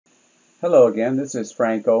Hello again, this is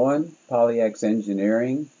Frank Owen, PolyX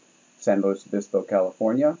Engineering, San Luis Obispo,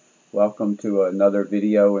 California. Welcome to another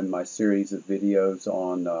video in my series of videos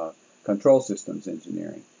on control systems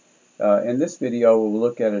engineering. In this video, we'll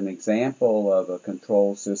look at an example of a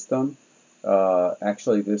control system.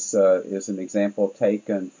 Actually, this is an example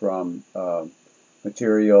taken from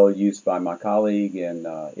material used by my colleague in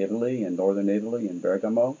Italy, in northern Italy, in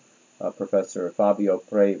Bergamo, Professor Fabio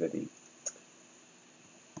Prevedi.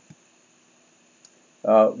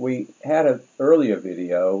 We had an earlier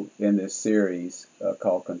video in this series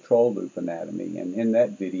called Control Loop Anatomy, and in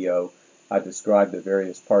that video I described the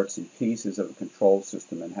various parts and pieces of a control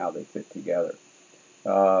system and how they fit together.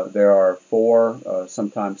 There are four,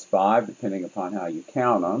 sometimes five, depending upon how you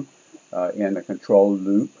count them, in a control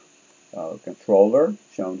loop. Controller,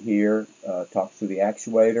 shown here, talks to the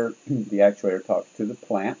actuator. The actuator talks to the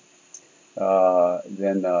plant.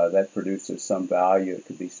 Then that produces some value. It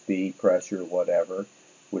could be speed, pressure, whatever,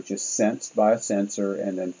 which is sensed by a sensor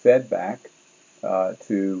and then fed back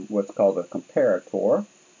to what's called a comparator.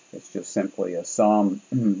 It's just simply a sum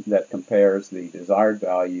that compares the desired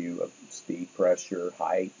value of speed, pressure,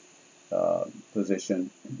 height, position,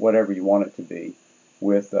 whatever you want it to be,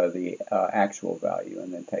 with the actual value,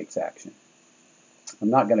 and then takes action. I'm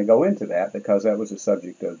not going to go into that because that was the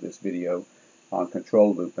subject of this video on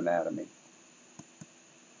control loop anatomy.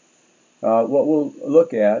 What we'll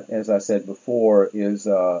look at, as I said before, is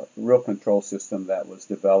a real control system that was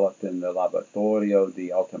developed in the Laboratorio di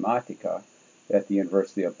Automatica at the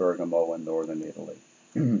University of Bergamo in northern Italy.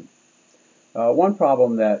 One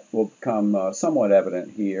problem that will become somewhat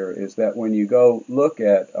evident here is that when you go look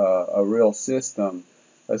at a real system,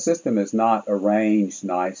 a system is not arranged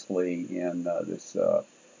nicely in this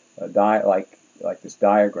like this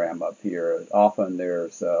diagram up here. Often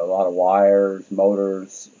there's a lot of wires,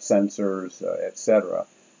 motors, sensors, etc.,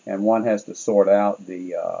 and one has to sort out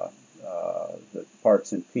the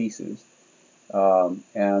parts and pieces. So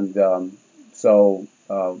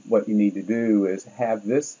what you need to do is have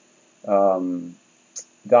this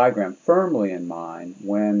diagram firmly in mind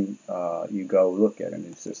when you go look at a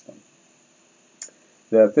new system.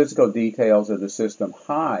 The physical details of the system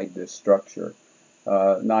hide this structure.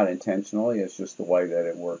 Not intentionally, it's just the way that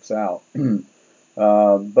it works out.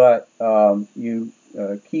 But you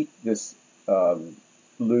keep this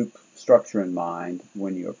loop structure in mind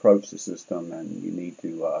when you approach the system, and you need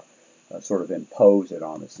to sort of impose it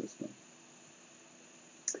on the system.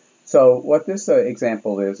 So what this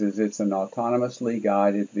example is it's an autonomously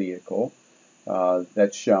guided vehicle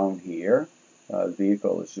that's shown here. The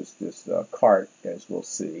vehicle is just this cart, as we'll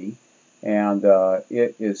see. And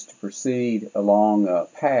it is to proceed along a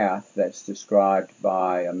path that's described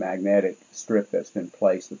by a magnetic strip that's been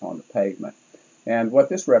placed upon the pavement. And what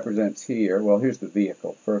this represents here, well, here's the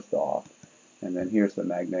vehicle first off, and then here's the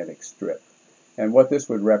magnetic strip. And what this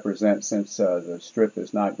would represent, since the strip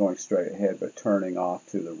is not going straight ahead but turning off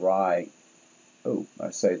to the right,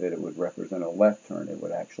 I say that it would represent a left turn. It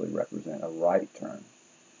would actually represent a right turn.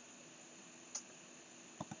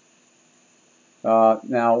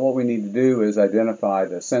 Now what we need to do is identify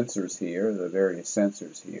the sensors here, the various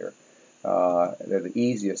sensors here. They're the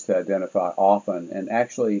easiest to identify often, and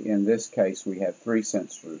actually in this case we have three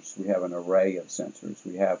sensors. We have an array of sensors.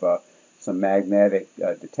 We have some magnetic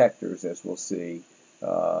detectors, as we'll see.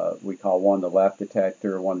 We call one the left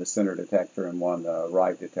detector, one the center detector, and one the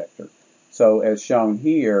right detector. So as shown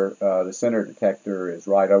here, the center detector is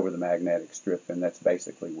right over the magnetic strip, and that's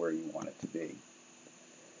basically where you want it to be.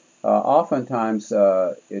 Oftentimes,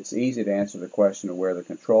 it's easy to answer the question of where the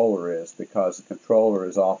controller is, because the controller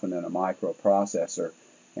is often in a microprocessor,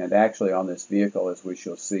 and actually on this vehicle, as we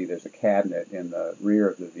shall see, there's a cabinet in the rear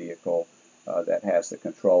of the vehicle that has the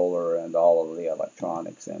controller and all of the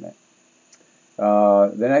electronics in it.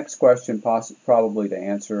 The next question probably to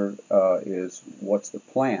answer is what's the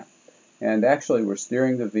plant? And actually we're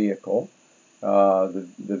steering the vehicle. The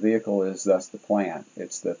vehicle is thus the plant.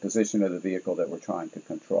 It's the position of the vehicle that we're trying to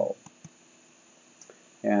control.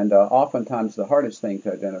 And oftentimes the hardest thing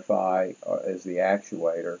to identify is the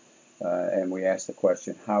actuator, and we ask the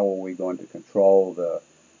question, how are we going to control the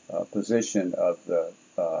position of the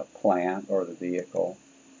plant or the vehicle?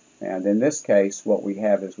 And in this case, what we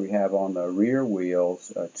have is we have on the rear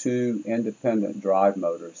wheels two independent drive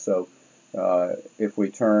motors. So if we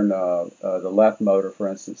turn the left motor, for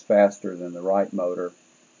instance, faster than the right motor,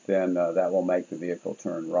 then that will make the vehicle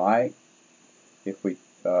turn right. If we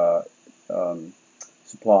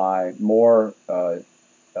supply more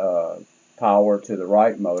power to the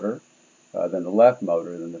right motor than the left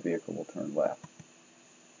motor, then the vehicle will turn left.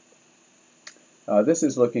 This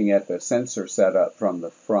is looking at the sensor setup from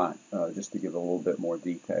the front, just to give a little bit more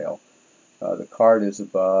detail. The cart is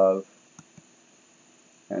above,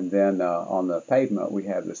 and then on the pavement we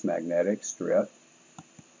have this magnetic strip,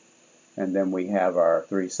 and then we have our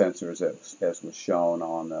three sensors as was shown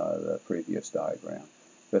on the previous diagram.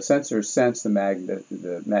 The sensors sense the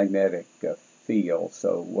magnetic field,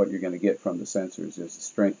 so what you're going to get from the sensors is the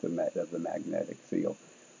strength of the magnetic field.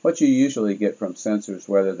 What you usually get from sensors,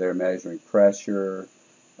 whether they're measuring pressure,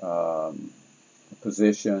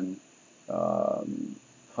 position,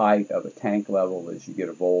 height of a tank level, is you get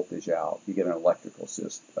a voltage out, you get an electrical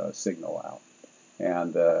signal out.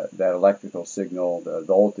 And that electrical signal, the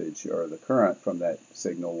voltage or the current from that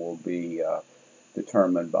signal will be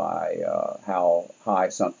determined by how high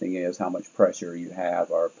something is, how much pressure you have,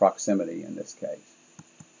 or proximity in this case.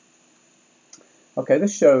 Okay,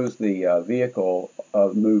 this shows the vehicle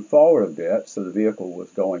move forward a bit, so the vehicle was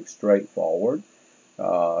going straight forward.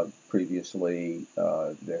 Previously,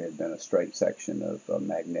 there had been a straight section of a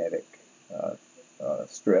magnetic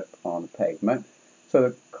strip on the pavement. So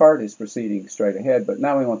the cart is proceeding straight ahead, but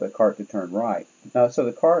now we want the cart to turn right. So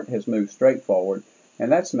the cart has moved straight forward,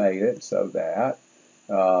 and that's made it so that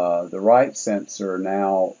the right sensor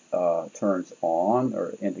now turns on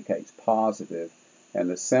or indicates positive, and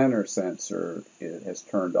the center sensor has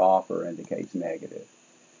turned off or indicates negative.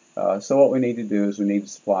 So what we need to do is we need to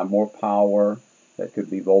supply more power, that could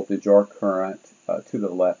be voltage or current, to the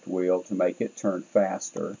left wheel to make it turn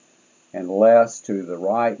faster, and less to the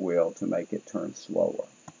right wheel to make it turn slower.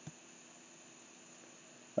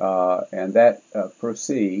 And that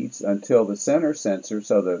proceeds until the center sensor,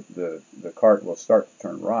 so the cart will start to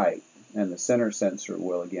turn right, and the center sensor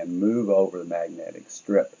will again move over the magnetic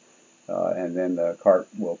strip, and then the cart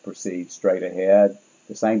will proceed straight ahead.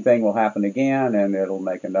 The same thing will happen again, and it'll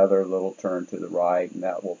make another little turn to the right, and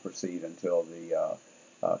that will proceed until the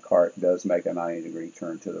cart does make a 90-degree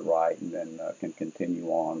turn to the right, and then can continue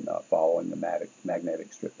on following the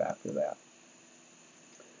magnetic strip after that.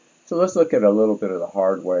 So let's look at a little bit of the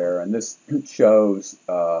hardware, and this shows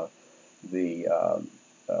the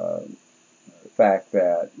fact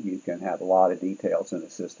that you can have a lot of details in the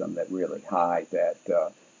system that really hide that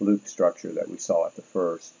loop structure that we saw at the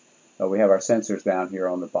first. We have our sensors down here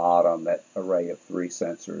on the bottom, that array of three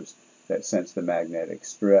sensors that sense the magnetic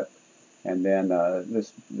strip. And then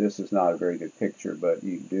this is not a very good picture, but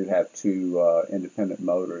you do have two independent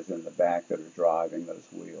motors in the back that are driving those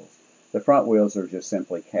wheels. The front wheels are just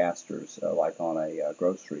simply casters, like on a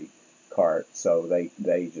grocery cart, so they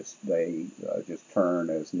just turn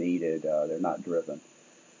as needed. They're not driven.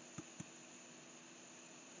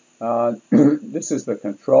 This is the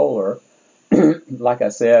controller. Like I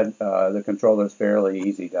said, the controller is fairly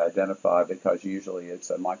easy to identify because usually it's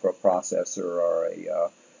a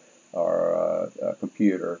microprocessor or a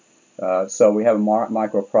computer. So we have a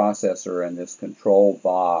microprocessor in this control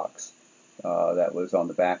box that was on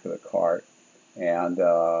the back of the cart, and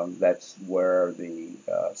that's where the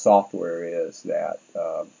software is that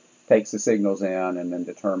takes the signals in and then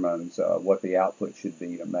determines what the output should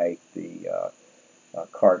be to make the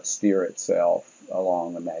cart steer itself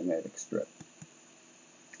along the magnetic strip.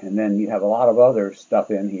 And then you have a lot of other stuff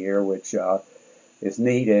in here which is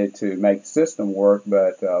needed to make the system work,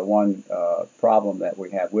 but one problem that we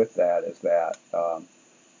have with that is that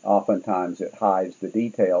oftentimes it hides the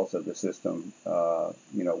details of the system.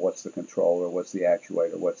 You know, what's the controller, what's the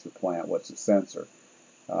actuator, what's the plant, what's the sensor.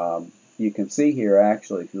 You can see here,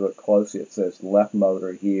 actually, if you look closely, it says left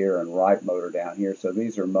motor here and right motor down here. So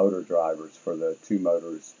these are motor drivers for the two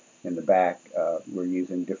motors in the back. We're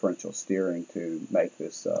using differential steering to make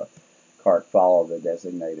this cart follow the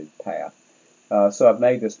designated path. So I've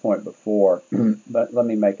made this point before, but let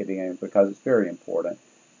me make it again because it's very important.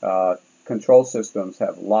 Control systems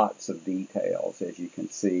have lots of details, as you can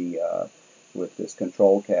see with this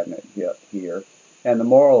control cabinet here. And the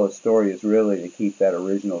moral of the story is really to keep that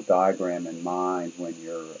original diagram in mind when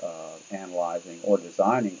you're analyzing or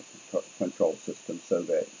designing a control system, so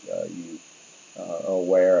that you are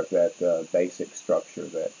aware of that basic structure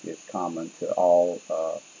that is common to all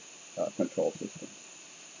control systems.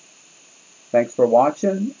 Thanks for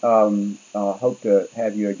watching. Hope to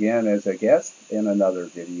have you again as a guest in another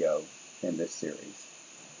video in this series.